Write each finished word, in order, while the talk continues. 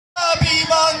भी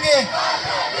मांगे,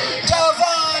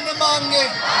 जवान मांगे,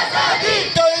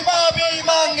 तलबा भी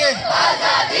मांगे,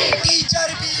 टीचर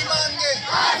भी मांगे,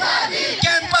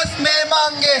 कैंपस में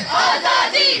मांगे,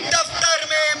 दफ्तर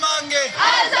में मांगे,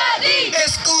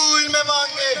 स्कूल में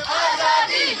मांगे,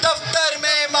 दफ्तर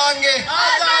में मांगे,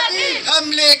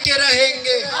 हम लेके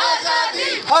रहेंगे,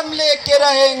 हम लेके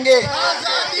रहेंगे,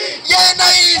 ये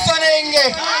नहीं सुनेंगे,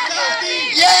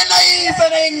 ये नहीं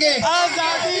सुनेंगे,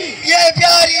 ये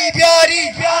प्यारी प्यारी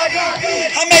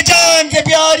हमें जान से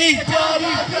प्यारी,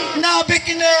 ना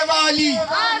बिकने वाली,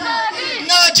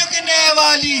 ना झुकने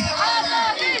वाली,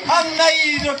 हम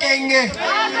नहीं रुकेंगे,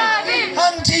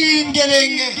 हम छीन के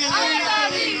लेंगे,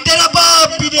 तेरा बाप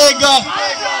भी देगा,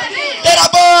 तेरा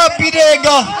बाप भी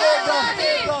देगा।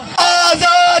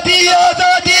 आजादी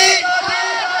आजादी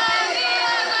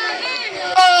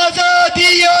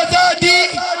आजादी आजादी,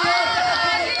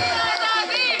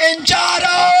 इन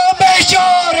चारों में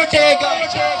शोर उठेगा,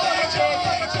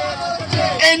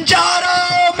 इन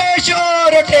चारों में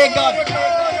शोर उठेगा,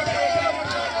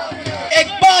 एक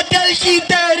बादल की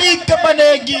तहरीक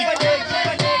बनेगी,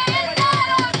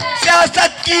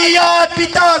 सियासत की याद भी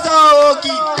ताजा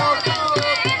होगी,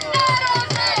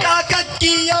 ताकत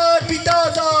की याद भी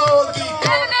ताजा होगी,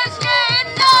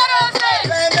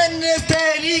 फेमिनिस्ट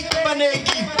तहरीक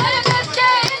बनेगी,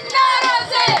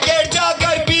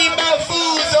 गिरजाघर भी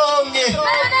महफूज होंगे,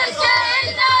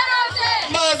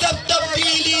 मजहब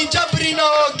तब्दीली जबरी न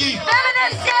होगी,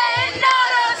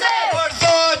 और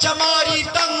सोच हमारी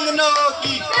तंग न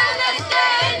होगी, फेमिनिस्ट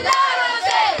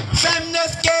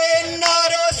के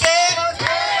नारों से,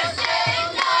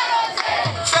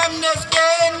 फेमिनिस्ट के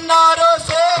नारों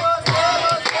से,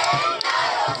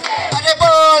 अरे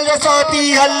बोल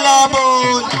साथी हल्ला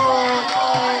बोल,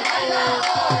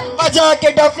 बजा के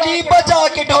डफली बजा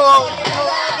के ढोल,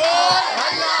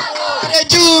 अरे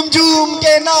झूम झूम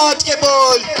के नाच के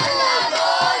बोल,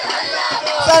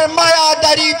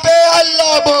 सरमायादारी पे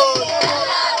अल्लाह बोल,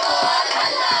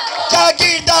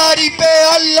 जागीरदारी पे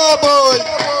अल्लाह बोल,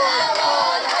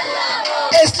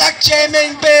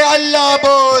 स्ट्रक्चरिंग पे अल्लाह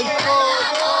बोल,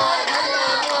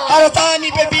 आसानी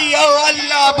पे भी ओ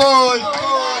अल्लाह बोल।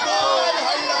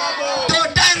 तो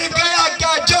डर गया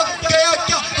क्या, झुक गया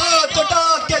क्या, हाथ उठा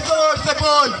के जोर से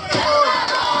बोल,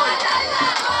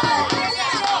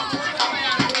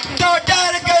 तो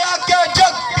डर गया क्या,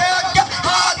 झुक गया क्या,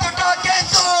 हाथ उठा के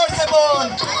जोर से बोल।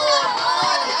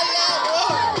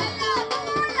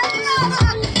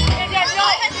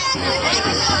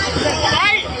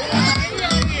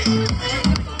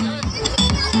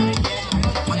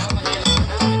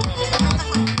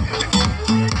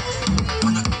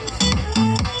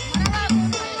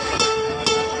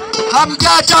 हम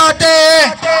क्या चाहते हैं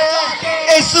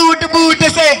इस सूट बूट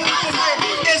से,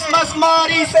 इस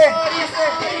मसमारी से,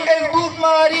 इस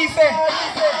भूखमारी से,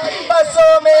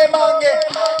 बसों में मांगे,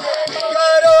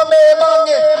 घरों में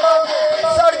मांगे,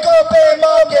 सड़कों पे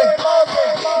मांगे,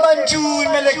 मंजूर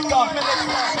में लिखा,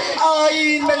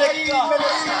 आईन में लिखा,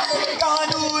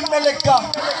 कानून में लिखा,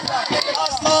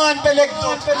 आसमान पे लिख दो,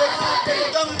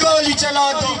 तुम गोली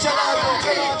चला दो,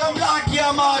 तुम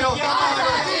लाठियां मारो,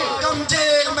 तुम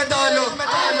जेल में डालो,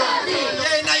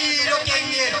 ये नहीं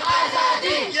रुकेंगे,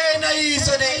 ये नहीं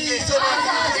सुनेंगे।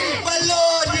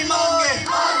 बल्लोर भी मांगे,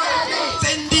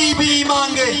 सिंधी भी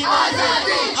मांगे,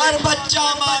 हर बच्चा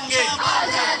मांगे,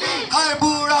 हर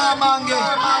बूढ़ा मांगे,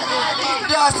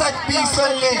 रियासत भी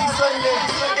सुन ले।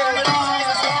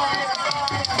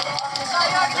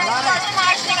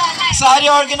 सारे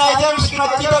ऑर्गेनाइजर्स की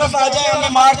तरफ आ जाए, हमें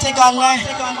मार्च निकालना है।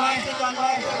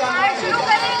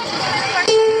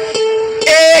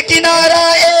 एक ही नारा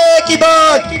एक ही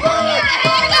बात,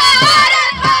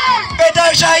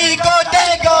 बेदरशाही को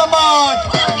देगा मौत,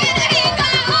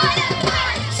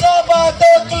 सौ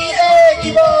बातों की एक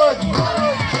ही बात,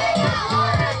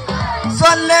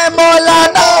 सुन ले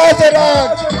मौलाना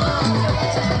हजरत।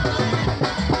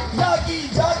 जागी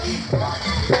जागी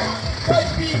कुछ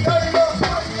भी कर लो,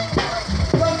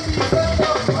 तुम भी सुन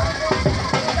लो,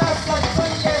 रियासत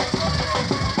सुन ले,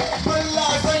 मुल्ला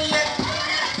सुन ले,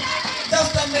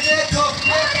 दफ्तर में देखो,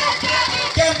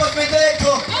 कैंपस में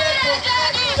देखो,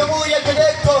 जमहूरियत में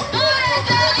देखो,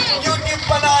 यूट्यूब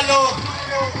बना लो,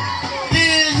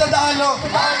 रील्स डालो,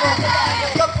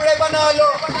 कपड़े बना लो,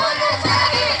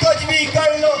 कुछ भी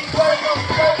कर लो,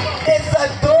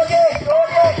 इज्जत दोगे,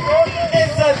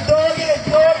 इज्जत दोगे,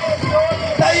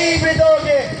 नहीं भी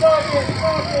दोगे,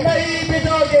 नहीं भी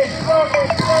दोगे।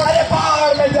 अरे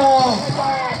बाहर में जाओ,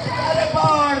 अरे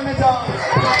बाहर में जाओ।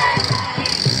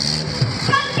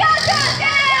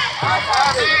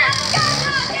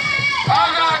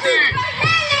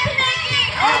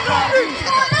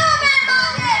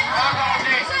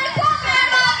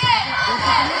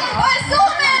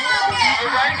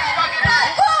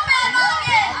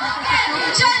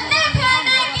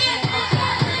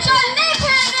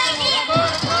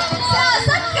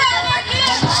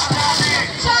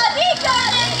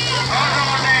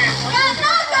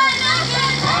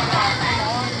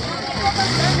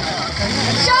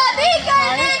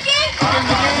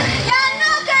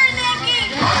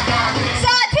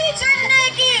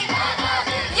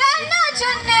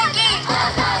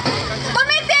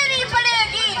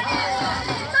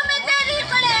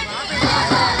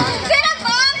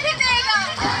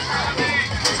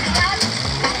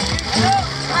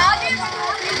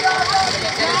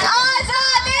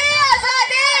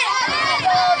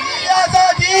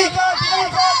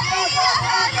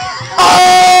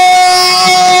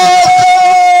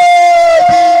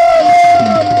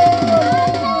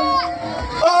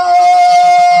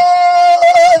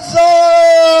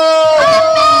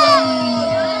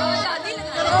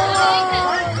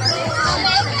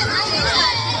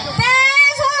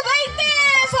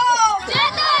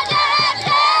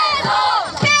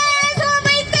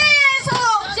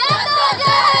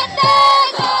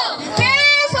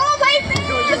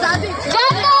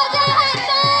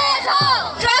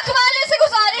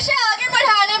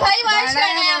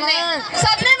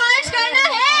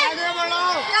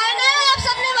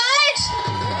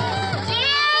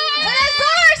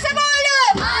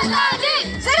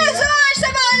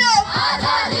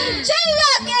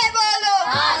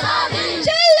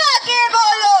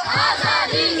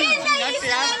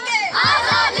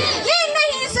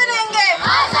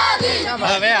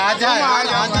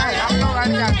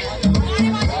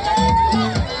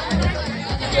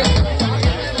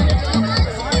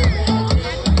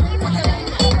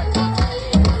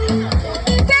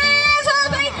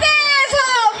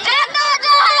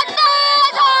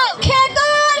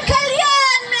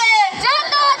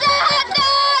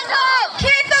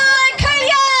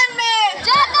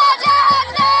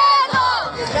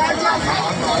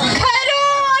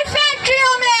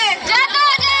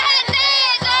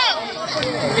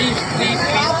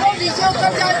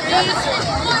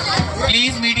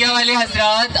 प्लीज मीडिया वाले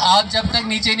हजरात, आप जब तक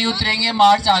नीचे नहीं उतरेंगे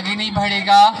मार्च आगे नहीं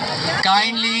बढ़ेगा।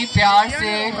 काइंडली प्यार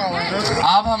से,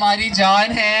 आप हमारी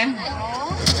जान हैं,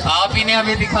 आप इन्हें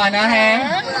हमें दिखाना है।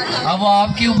 अब वो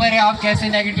आपके ऊपर है, आप कैसे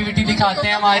नेगेटिविटी दिखाते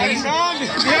हैं हमारी।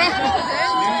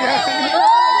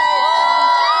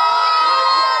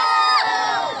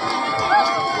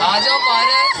 आ जाओ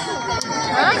पारस,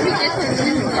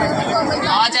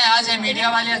 आ जाए मीडिया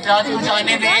वाले हजरात को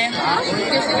जाने दें,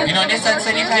 इन्होंने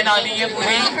सनसनी फैला ली है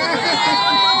पूरी।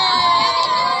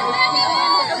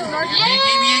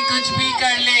 लेकिन ये कुछ भी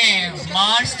कर ले,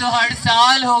 मार्च तो हर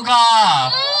साल होगा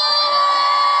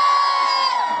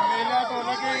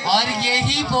और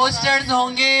यही पोस्टर्स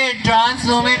होंगे, trans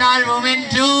women are women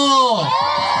to,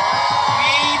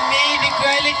 we need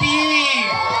equality.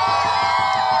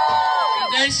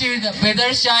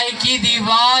 बेदरशाही की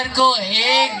दीवार को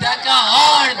एक धक्का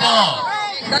और दो,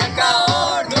 धक्का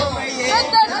और दो,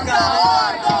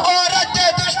 औरत दे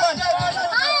दुश्मन,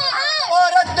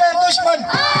 औरत दे दुश्मन,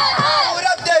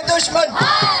 औरत दे दुश्मन,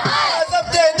 मजहब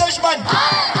दे दुश्मन,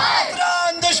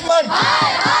 इस्लाम दुश्मन,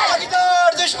 अकदार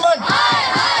दुश्मन,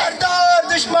 सरदार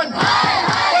दुश्मन,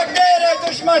 वडेरे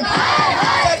दुश्मन,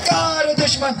 सरकार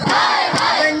दुश्मन,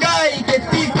 महंगाई के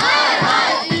तीर,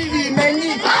 टीवी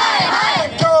महंगी,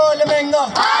 पेट्रोल महंगा,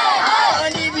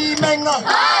 पानी भी महंगा,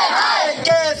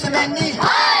 गैस महंगी,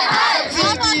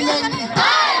 सब्जी भी महंगी,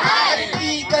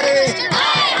 की करे,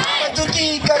 मजदूरी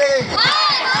करे,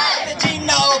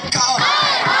 जीना औखा,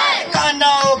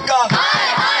 खाना औखा,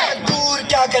 दूर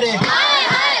क्या करे।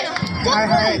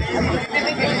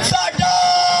 साडा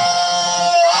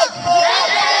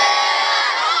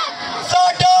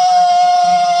साडा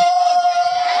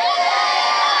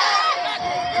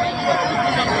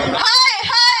हाय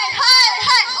हाय हाय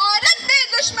हाय, औरत दे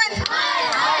दुश्मन,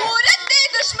 औरत दे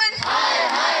दुश्मन,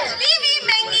 बिजली भी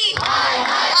महंगी,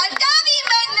 आटा भी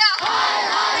महंगा,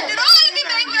 पेट्रोल भी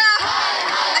महंगा।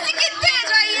 ਅਸੀਂ ਕਿੱਥੇ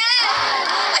ਜਾਈਏ,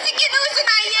 ਅਸੀਂ ਕਿਹਨੂੰ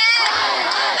ਸੁਣਾਈਏ,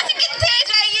 ਅਸੀਂ ਕਿੱਥੇ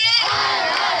ਜਾਈਏ,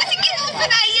 ਅਸੀਂ ਕਿਹਨੂੰ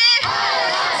ਸੁਣਾਈਏ,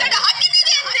 ਸਾਡਾ ਹੱਕ ਨਹੀਂ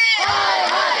ਦਿੰਦੇ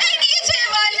ਇਹ ਨੀਚੇ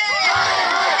ਵਾਲੇ,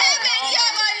 ਇਹ ਬੈਰੀਆ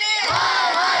ਵਾਲੇ।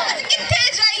 ਅਸੀਂ ਕਿੱਥੇ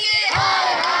ਜਾਈਏ,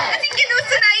 ਅਸੀਂ ਕਿਹਨੂੰ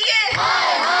ਸੁਣਾਈਏ,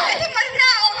 ਇੱਥੇ ਮਰਨਾ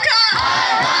ਔਖਾ,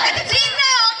 ਇੱਥੇ ਜੀਣਾ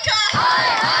ਔਖਾ,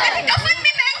 ਇੱਥੇ ਕਫਨ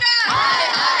ਵੀ ਮਹਿੰਗਾ,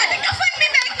 ਇੱਥੇ ਕਫਨ ਵੀ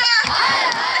ਮਹਿੰਗਾ।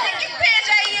 ਅਸੀਂ ਕਿੱਥੇ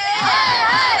ਜਾਈਏ,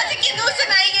 ਅਸੀਂ ਕਿਹਨੂੰ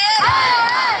ਸੁਣਾਈਏ।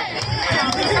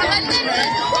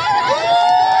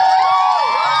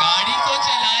 गाड़ी को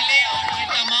चला ले और ये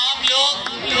तमाम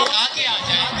लोग आगे आ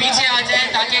जाए, पीछे आ जाए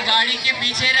ताकि गाड़ी के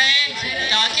पीछे रहे,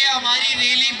 ताकि हमारी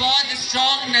रैली बहुत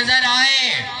स्ट्रॉन्ग नजर आए।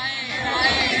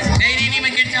 नहीं,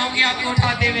 मैं गिर जाऊंगी आपको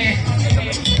उठाते हुए।